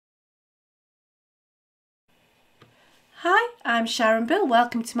Hi, I'm Sharon Bill.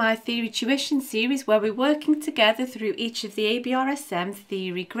 Welcome to my Theory Tuition series where we're working together through each of the ABRSM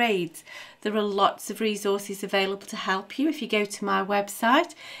Theory grades. There are lots of resources available to help you if you go to my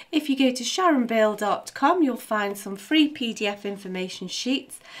website. If you go to sharonbill.com, you'll find some free PDF information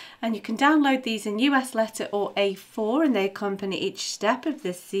sheets and you can download these in US letter or A4 and they accompany each step of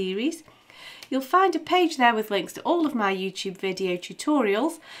this series. You'll find a page there with links to all of my YouTube video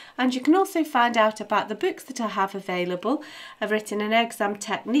tutorials, and you can also find out about the books that I have available. I've written an exam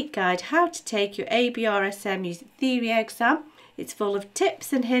technique guide, how to take your ABRSM Music Theory Exam. It's full of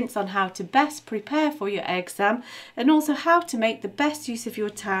tips and hints on how to best prepare for your exam and also how to make the best use of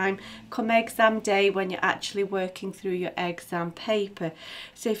your time come exam day when you're actually working through your exam paper.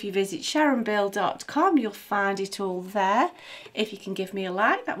 So if you visit sharonbill.com, you'll find it all there. If you can give me a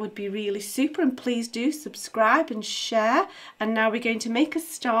like, that would be really super, and please do subscribe and share. And now we're going to make a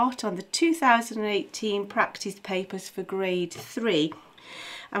start on the 2018 practice papers for grade 3.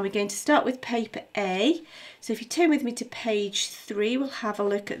 And we're going to start with paper A. So if you turn with me to page 3, we'll have a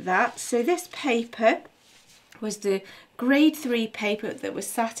look at that. So this paper was the grade 3 paper that was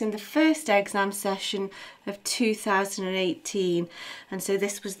sat in the first exam session of 2018. And so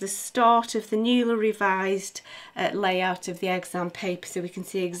this was the start of the newly revised layout of the exam paper. So we can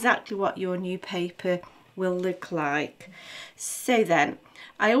see exactly what your new paper will look like. So then,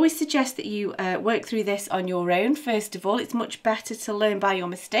 I always suggest that you work through this on your own. First of all, it's much better to learn by your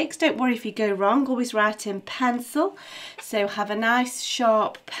mistakes. Don't worry if you go wrong, always write in pencil. So have a nice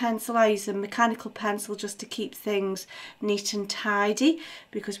sharp pencil. I use a mechanical pencil just to keep things neat and tidy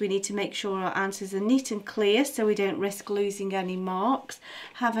because we need to make sure our answers are neat and clear so we don't risk losing any marks.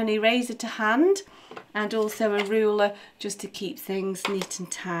 Have an eraser to hand and also a ruler just to keep things neat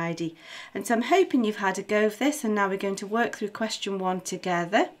and tidy. And so I'm hoping you've had a go of this, and now we're going to work through question 1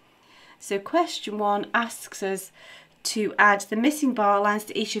 together. So question 1 asks us to add the missing bar lines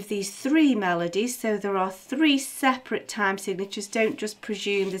to each of these 3 melodies. So there are 3 separate time signatures, don't just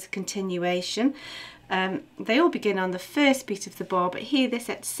presume there's a continuation. They all begin on the first beat of the bar, but here this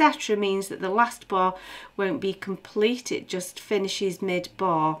etc means that the last bar won't be complete, it just finishes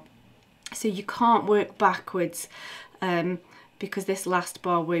mid-bar. So you can't work backwards because this last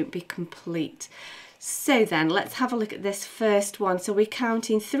bar won't be complete. So then let's have a look at this first one. So we're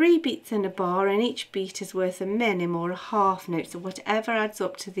counting 3 beats in a bar and each beat is worth a minim or a half note. So whatever adds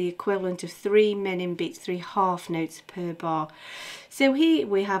up to the equivalent of 3 minim beats, 3 half notes per bar. So here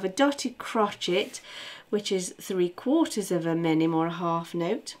we have a dotted crotchet, which is 3/4 of a minim or a half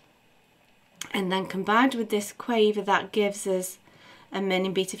note. And then combined with this quaver, that gives us a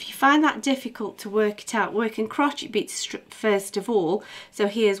minim beat. If you find that difficult to work it out, work in crotchet beats first of all. So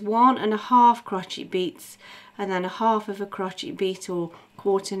here's 1 1/2 crotchet beats, and then a half of a crotchet beat or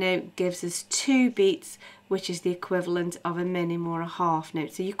quarter note gives us 2 beats, which is the equivalent of a minim or a half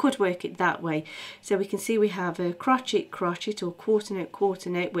note. So you could work it that way. So we can see we have a crotchet crotchet or quarter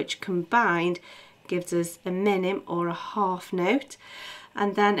note, which combined gives us a minim or a half note.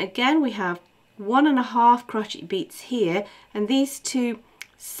 And then again we have 1 1/2 crotchet beats here, and these 2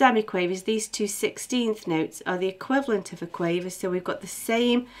 semiquavers, these 2 16th notes are the equivalent of a quaver, so we've got the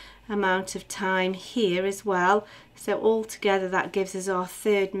same amount of time here as well. So all together that gives us our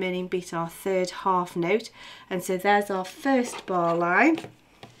 3rd minim beat, our 3rd half note, and so there's our first bar line.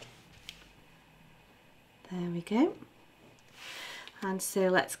 There we go. And so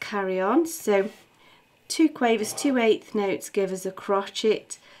let's carry on. So 2 quavers, 2 8th notes give us a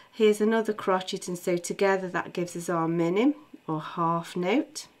crotchet. Here's another crotchet, and so together that gives us our minim or half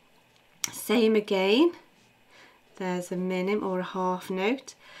note. Same again, there's a minim or a half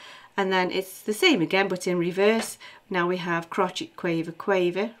note, and then it's the same again but in reverse. Now we have crotchet quaver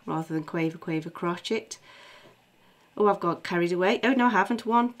quaver rather than quaver quaver crotchet. Oh, I've got carried away. Oh no, I haven't.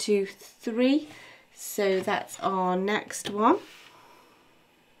 1 2 3. So that's our next one.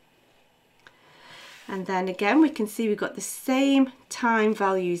 And then again we can see we've got the same time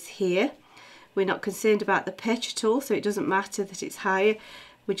values here. We're not concerned about the pitch at all, so it doesn't matter that it's higher.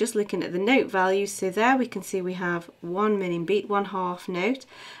 We're just looking at the note values. So there we can see we have 1 minim beat, 1 half note.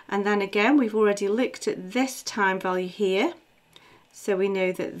 And then again we've already looked at this time value here. So we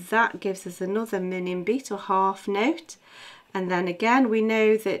know that that gives us another minim beat or half note. And then again we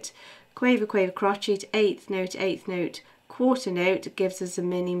know that quaver quaver crotchet, 8th note, quarter note gives us a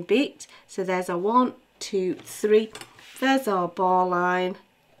minim beat. So there's our 1 2 3, there's our bar line,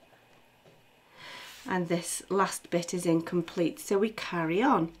 and this last bit is incomplete, so we carry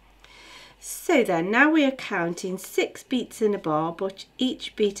on. So then now we are counting 6 beats in a bar, but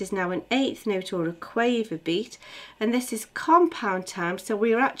each beat is now an 8th note or a quaver beat, and this is compound time, so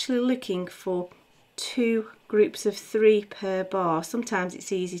we're actually looking for 2 groups of 3 per bar. Sometimes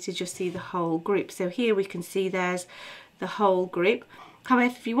it's easy to just see the whole group. So here we can see there's the whole group.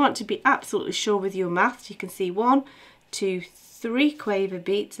 However, if you want to be absolutely sure with your maths, you can see 1, 2, 3 quaver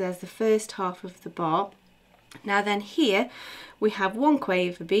beats. There's the first half of the bar. Now then here we have 1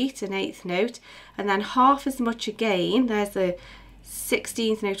 quaver beat, an 8th note, and then half as much again. There's a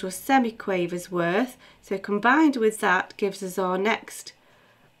 16th note or semi-quavers worth. So combined with that gives us our next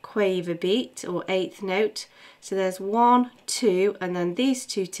quaver beat or 8th note. So there's 1, 2, and then these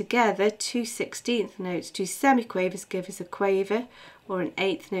two together, 2 16th notes, 2 semi-quavers give us a quaver or an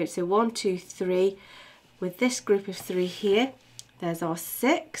 8th note. So 1, 2, 3. With this group of 3 here, there's our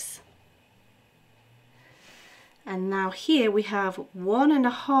 6. And now here we have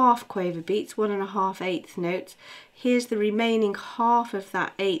 1.5 quaver beats, 1.5 8th notes. Here's the remaining half of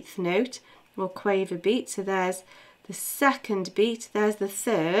that 8th note or quaver beat. So there's the second beat, there's the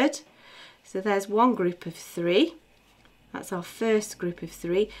third. So there's one group of 3. That's our first group of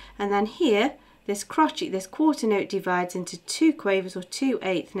 3. And then here, this crotchet, this quarter note divides into 2 quavers or 2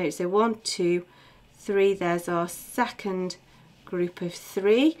 8th notes. So 1, 2, 3. There's our second group of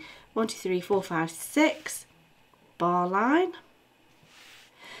 3. 1, 2, 3, 4, 5, 6. Bar line.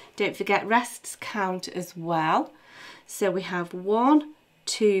 Don't forget rests count as well. So we have 1,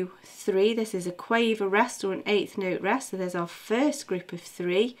 2, 3. This is a quaver rest or an 8th note rest. So there's our first group of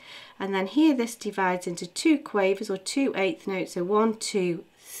 3. And then here this divides into 2 quavers or 2 8th notes. So 1, 2,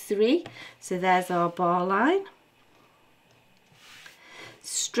 3. So there's our bar line.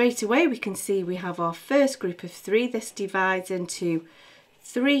 Straight away we can see we have our first group of 3. This divides into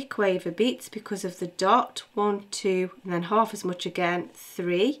 3 quaver beats because of the dot, 1, 2, and then half as much again,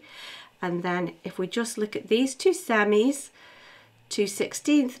 3. And then if we just look at these 2 semis, 2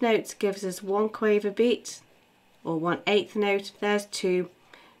 16th notes gives us 1 quaver beat or 1 8th note. There's 2,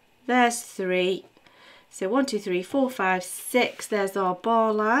 there's 3. So 1, 2, 3, 4, 5, 6. There's our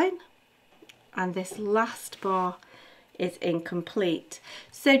bar line. And this last bar is incomplete.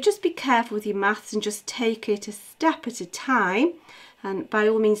 So just be careful with your maths and just take it a step at a time. And by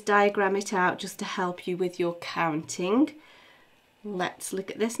all means diagram it out just to help you with your counting. Let's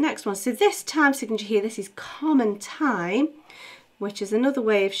look at this next one. So this time signature here, this is common time, which is another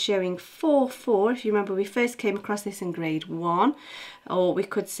way of showing 4/4. If you remember, we first came across this in grade 1, or we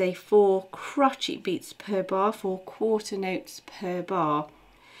could say 4 crotchet beats per bar, 4 quarter notes per bar.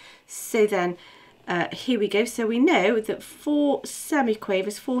 So then here we go. So we know that 4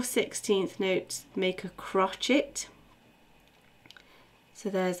 semiquavers, 4 16th notes make a crotchet. So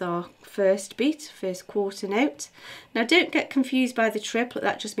there's our first beat, first quarter note. Now don't get confused by the triplet,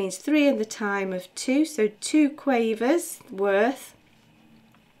 that just means 3 in the time of 2. So 2 quavers worth,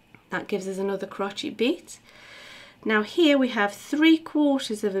 that gives us another crotchet beat. Now here we have 3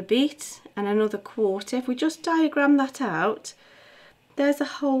 quarters of a beat and another quarter. If we just diagram that out, there's a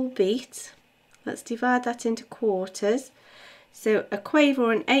whole beat. Let's divide that into quarters. So a quaver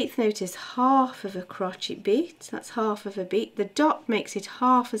or an 8th note is half of a crotchet beat. That's half of a beat. The dot makes it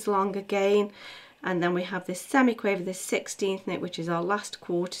half as long again. And then we have this semiquaver, this 16th note, which is our last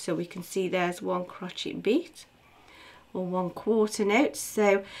quarter. So we can see there's 1 crotchet beat or 1 quarter note.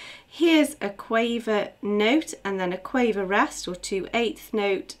 So here's a quaver note and then a quaver rest or 2 8th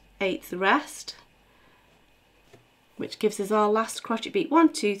note, 8th rest, which gives us our last crotchet beat.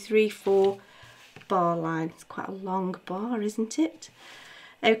 1, 2, 3, 4. Bar line. It's quite a long bar, isn't it?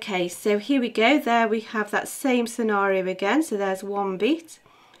 Okay, so here we go. There we have that same scenario again. So there's 1 beat.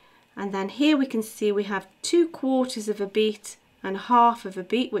 And then here we can see we have 2 quarters of a beat and half of a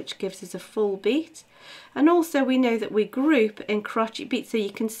beat, which gives us a full beat. And also we know that we group in crotchet beats. So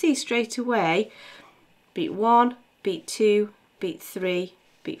you can see straight away beat 1, beat 2, beat 3,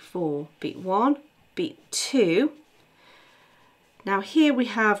 beat 4, beat 1, beat 2. Now here we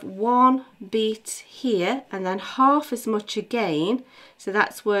have 1 beat here and then half as much again, so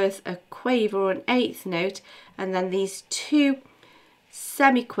that's worth a quaver or an 8th note, and then these 2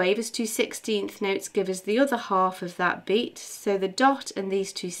 semiquavers, 2 16th notes give us the other half of that beat, so the dot and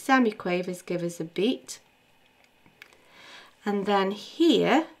these 2 semiquavers give us a beat. And then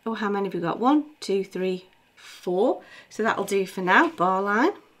here, oh, how many have we got? 1, 2, 3, 4, so that'll do for now, bar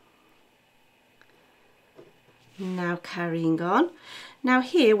line. Now carrying on. Now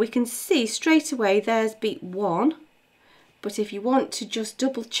here we can see straight away there's beat 1, but if you want to just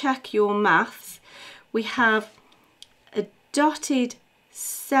double check your maths, we have a dotted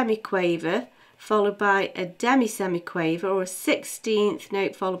semiquaver followed by a demi-semiquaver or a 16th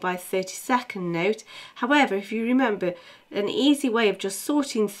note followed by a 32nd note. However, if you remember, an easy way of just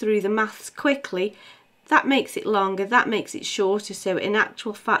sorting through the maths quickly, that makes it longer, that makes it shorter, so in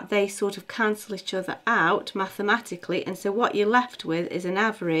actual fact they sort of cancel each other out mathematically, and so what you're left with is an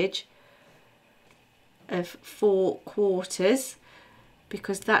average of 4 quarters,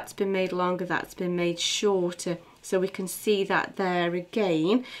 because that's been made longer, that's been made shorter. So we can see that there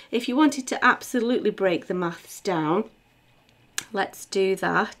again. If you wanted to absolutely break the maths down, let's do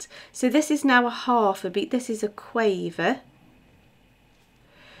that. So this is now a half a beat, this is a quaver.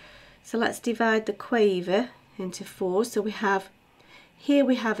 So let's divide the quaver into 4. So we have, here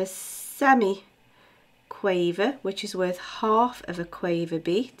we have a semi-quaver, which is worth half of a quaver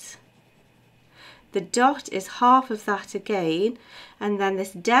beat. The dot is half of that again, and then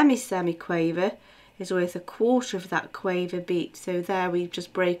this demi-semi-quaver is worth a quarter of that quaver beat. So there we've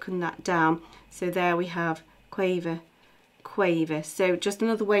just broken that down. So there we have quaver, quaver. So just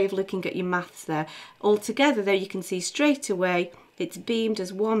another way of looking at your maths there. Altogether though, you can see straight away it's beamed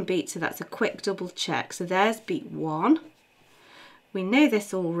as 1 beat, so that's a quick double check. So there's beat 1. We know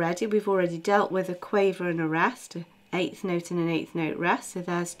this already, we've already dealt with a quaver and a rest, an 8th note and an 8th note rest. So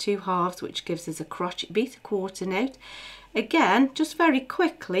there's 2 halves, which gives us a crotchet beat, a quarter note. Again, just very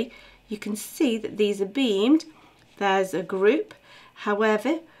quickly, you can see that these are beamed. There's a group.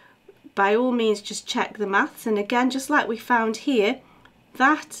 However, by all means just check the maths, and again, just like we found here,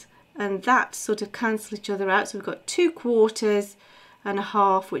 that and that sort of cancel each other out. So we've got 2 quarters and a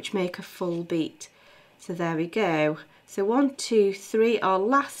half, which make a full beat. So there we go. So 1, 2, 3, our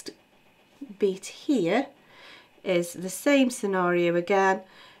last beat here is the same scenario again.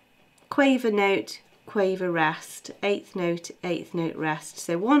 Quaver note, quaver rest, 8th note rest.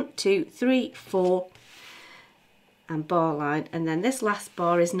 So 1, 2, 3, 4 and bar line, and then this last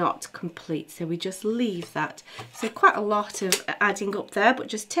bar is not complete, so we just leave that. So quite a lot of adding up there, but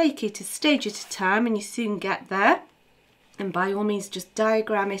just take it a stage at a time and you soon get there. And by all means just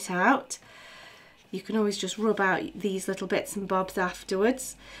diagram it out. You can always just rub out these little bits and bobs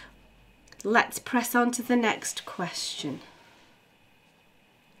afterwards. Let's press on to the next question.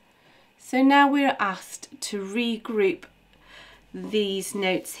 So now we're asked to regroup these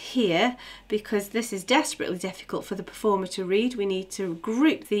notes here, because this is desperately difficult for the performer to read. We need to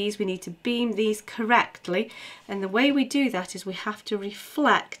group these, we need to beam these correctly, and the way we do that is we have to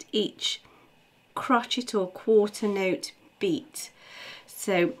reflect each crotchet or quarter note beat.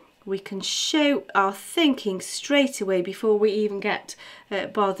 So we can show our thinking straight away before we even get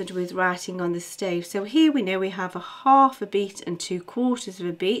bothered with writing on the stave. So here we know we have a half a beat and 2 quarters of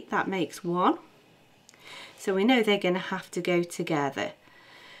a beat, that makes 1. So we know they're going to have to go together.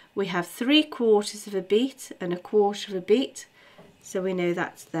 We have 3 quarters of a beat and a quarter of a beat, so we know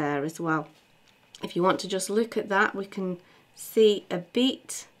that's there as well. If you want to just look at that, we can see a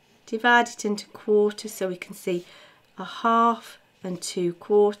beat, divide it into quarters, so we can see a half and 2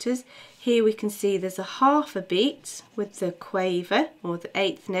 quarters. Here we can see there's a half a beat with the quaver or the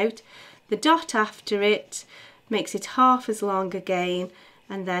 8th note. The dot after it makes it half as long again,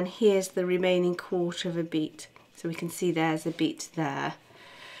 and then here's the remaining quarter of a beat. So we can see there's a beat there.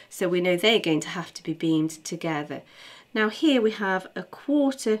 So we know they're going to have to be beamed together. Now here we have a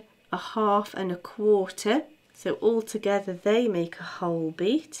quarter, a half and a quarter. So all together they make a whole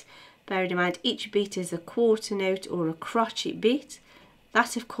beat. Bearing in mind each beat is a quarter note or a crotchet beat.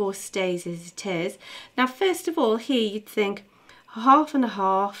 That of course stays as it is. Now first of all here you'd think a half and a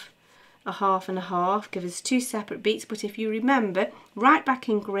half, a half and a half give us 2 separate beats, but if you remember right back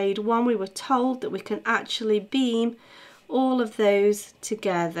in grade 1 we were told that we can actually beam all of those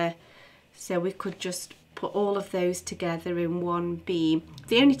together, so we could just put all of those together in one beam.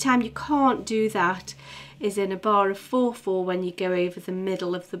 The only time you can't do that is in a bar of 4/4 when you go over the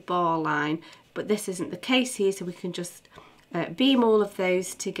middle of the bar line, but this isn't the case here, so we can just beam all of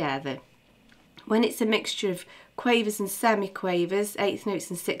those together. When it's a mixture of quavers and semi-quavers, 8th notes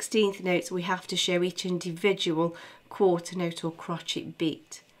and 16th notes, we have to show each individual quarter note or crotchet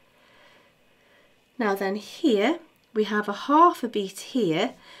beat. Now then here we have a half a beat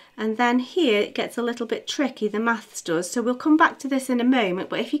here, and then here it gets a little bit tricky, the maths does, so we'll come back to this in a moment,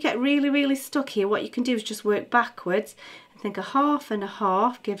 but if you get really stuck here, what you can do is just work backwards and think a half and a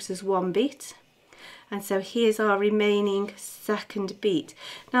half gives us 1 beat, and so here's our remaining second beat.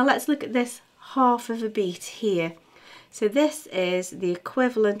 Now let's look at this half of a beat here. So this is the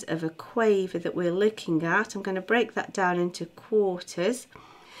equivalent of a quaver that we're looking at. I'm going to break that down into quarters.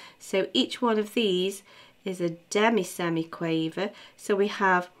 So each one of these is a demi-semi-quaver. So we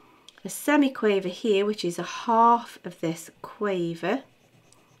have a semi-quaver here, which is a half of this quaver.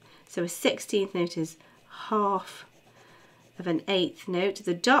 So a 16th note is half of an 8th note.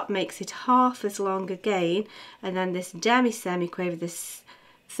 The dot makes it half as long again, and then this demi-semi-quaver, this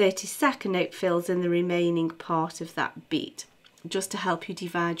 32nd note fills in the remaining part of that beat, just to help you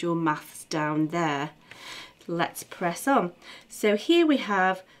divide your maths down there. Let's press on. So here we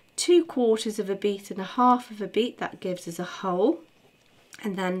have 2/4 of a beat and a half of a beat, that gives us a whole.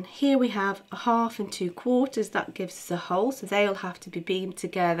 And then here we have a half and 2/4, that gives us a whole, so they'll have to be beamed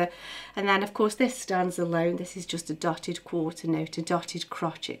together. And then of course this stands alone, this is just a dotted quarter note, a dotted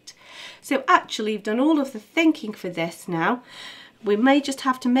crotchet. So actually you've done all of the thinking for this now. We may just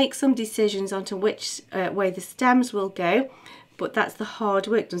have to make some decisions onto which way the stems will go, but that's the hard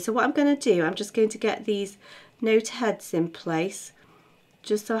work done. So what I'm going to do, I'm just going to get these note heads in place,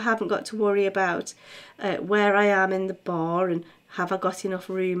 just so I haven't got to worry about where I am in the bar and have I got enough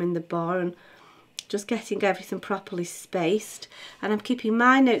room in the bar, and just getting everything properly spaced. And I'm keeping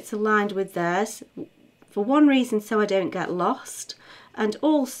my notes aligned with theirs for one reason, so I don't get lost, and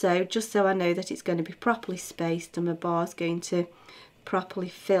also just so I know that it's going to be properly spaced and my bar's going to properly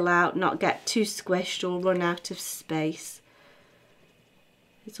fill out, not get too squished or run out of space.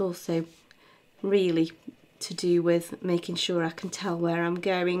 It's also really to do with making sure I can tell where I'm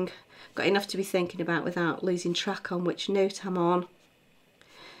going. Got enough to be thinking about without losing track on which note I'm on.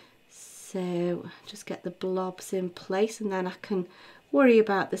 So just get the blobs in place and then I can worry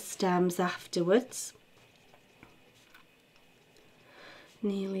about the stems afterwards.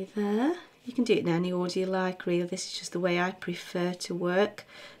 Nearly there. You can do it in any order you like really, this is just the way I prefer to work.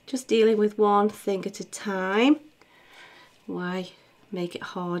 Just dealing with one thing at a time. Why make it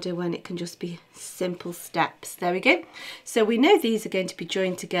harder when it can just be simple steps? There we go. So we know these are going to be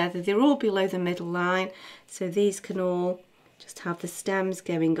joined together, they're all below the middle line, so these can all just have the stems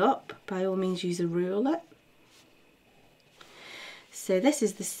going up. By all means use a ruler. So this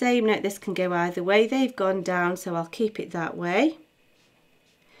is the same note, this can go either way, they've gone down so I'll keep it that way.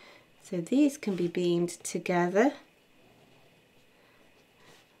 So these can be beamed together.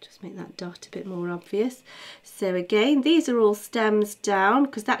 Just make that dot a bit more obvious. So again, these are all stems down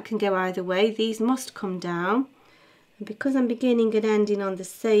because that can go either way. These must come down. And because I'm beginning and ending on the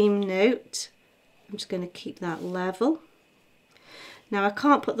same note, I'm just going to keep that level. Now I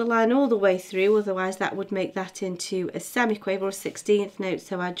can't put the line all the way through, otherwise that would make that into a semiquaver or a 16th note.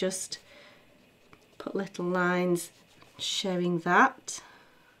 So I just put little lines showing that.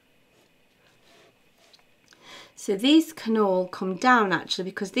 So these can all come down actually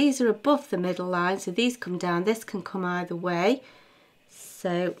because these are above the middle line, so these come down, this can come either way.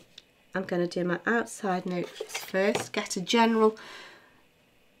 So I'm going to do my outside notes first, get a general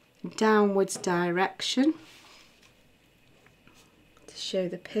downwards direction to show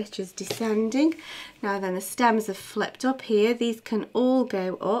the pitch is descending. Now then the stems have flipped up here, these can all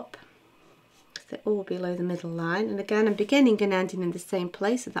go up because they're all below the middle line, and again I'm beginning and ending in the same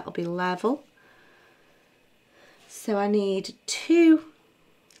place, so that'll be level. So I need 2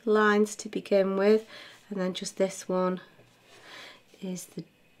 lines to begin with, and then just this one is the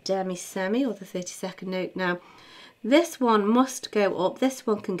demi-semi or the 32nd note. Now this one must go up, this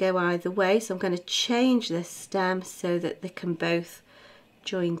one can go either way, so I'm going to change this stem so that they can both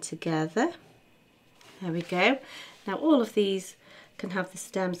join together. There we go. Now all of these can have the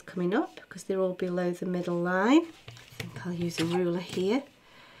stems coming up because they're all below the middle line. I think I'll use a ruler here.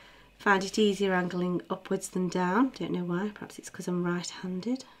 Find it easier angling upwards than down, don't know why, perhaps it's because I'm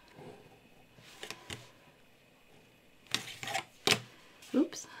right-handed.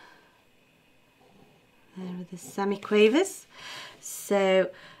 Oops. There are the semiquavers.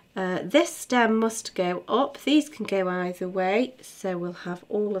 So this stem must go up, these can go either way, so we'll have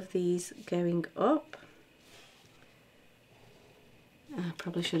all of these going up. I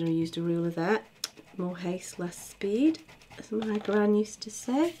probably should have used a ruler there. More haste, less speed, as my gran used to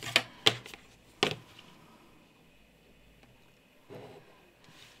say.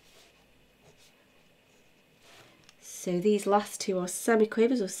 So these last 2 are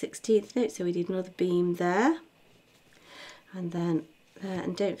semiquavers or 16th notes, so we did another beam there. And then there,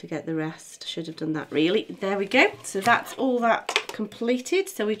 and don't forget the rest, should have done that really. There we go, so that's all that completed.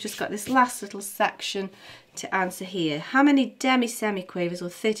 So we've just got this last little section to answer here. How many demi-semiquavers or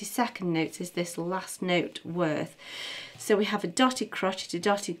 32nd notes is this last note worth? So we have a dotted crotchet, a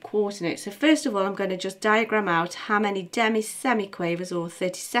dotted quarter note. So first of all, I'm going to just diagram out how many demi-semiquavers or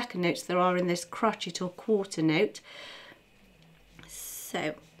 32nd notes there are in this crotchet or quarter note.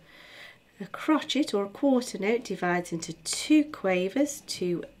 So a crotchet or a quarter note divides into 2 quavers,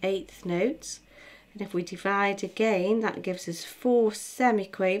 2 eighth notes. And if we divide again, that gives us 4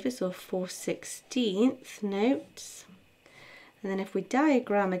 semiquavers or 4 16th notes. And then if we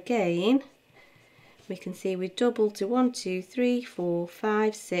diagram again, we can see we double to 1, 2, 3, 4,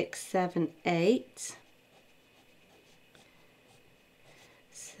 5, 6, 7, 8.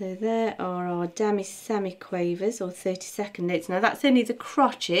 So there are our demi-semiquavers, or 32nd notes. Now that's only the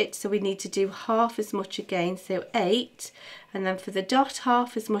crotchet, so we need to do half as much again, so 8. And then for the dot,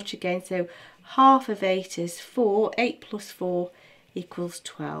 half as much again, so half of 8 is 4. 8 plus 4 equals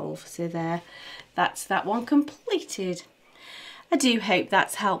 12. So there, that's that one completed. I do hope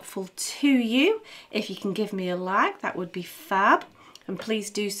that's helpful to you. If you can give me a like, that would be fab. And please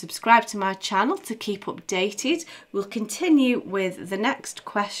do subscribe to my channel to keep updated. We'll continue with the next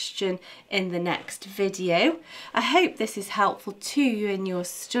question in the next video. I hope this is helpful to you in your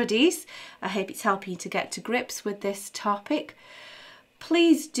studies. I hope it's helping you to get to grips with this topic.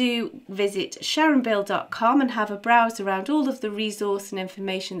 Please do visit sharonbill.com and have a browse around all of the resource and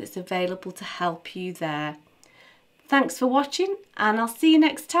information that's available to help you there. Thanks for watching, and I'll see you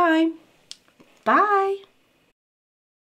next time. Bye.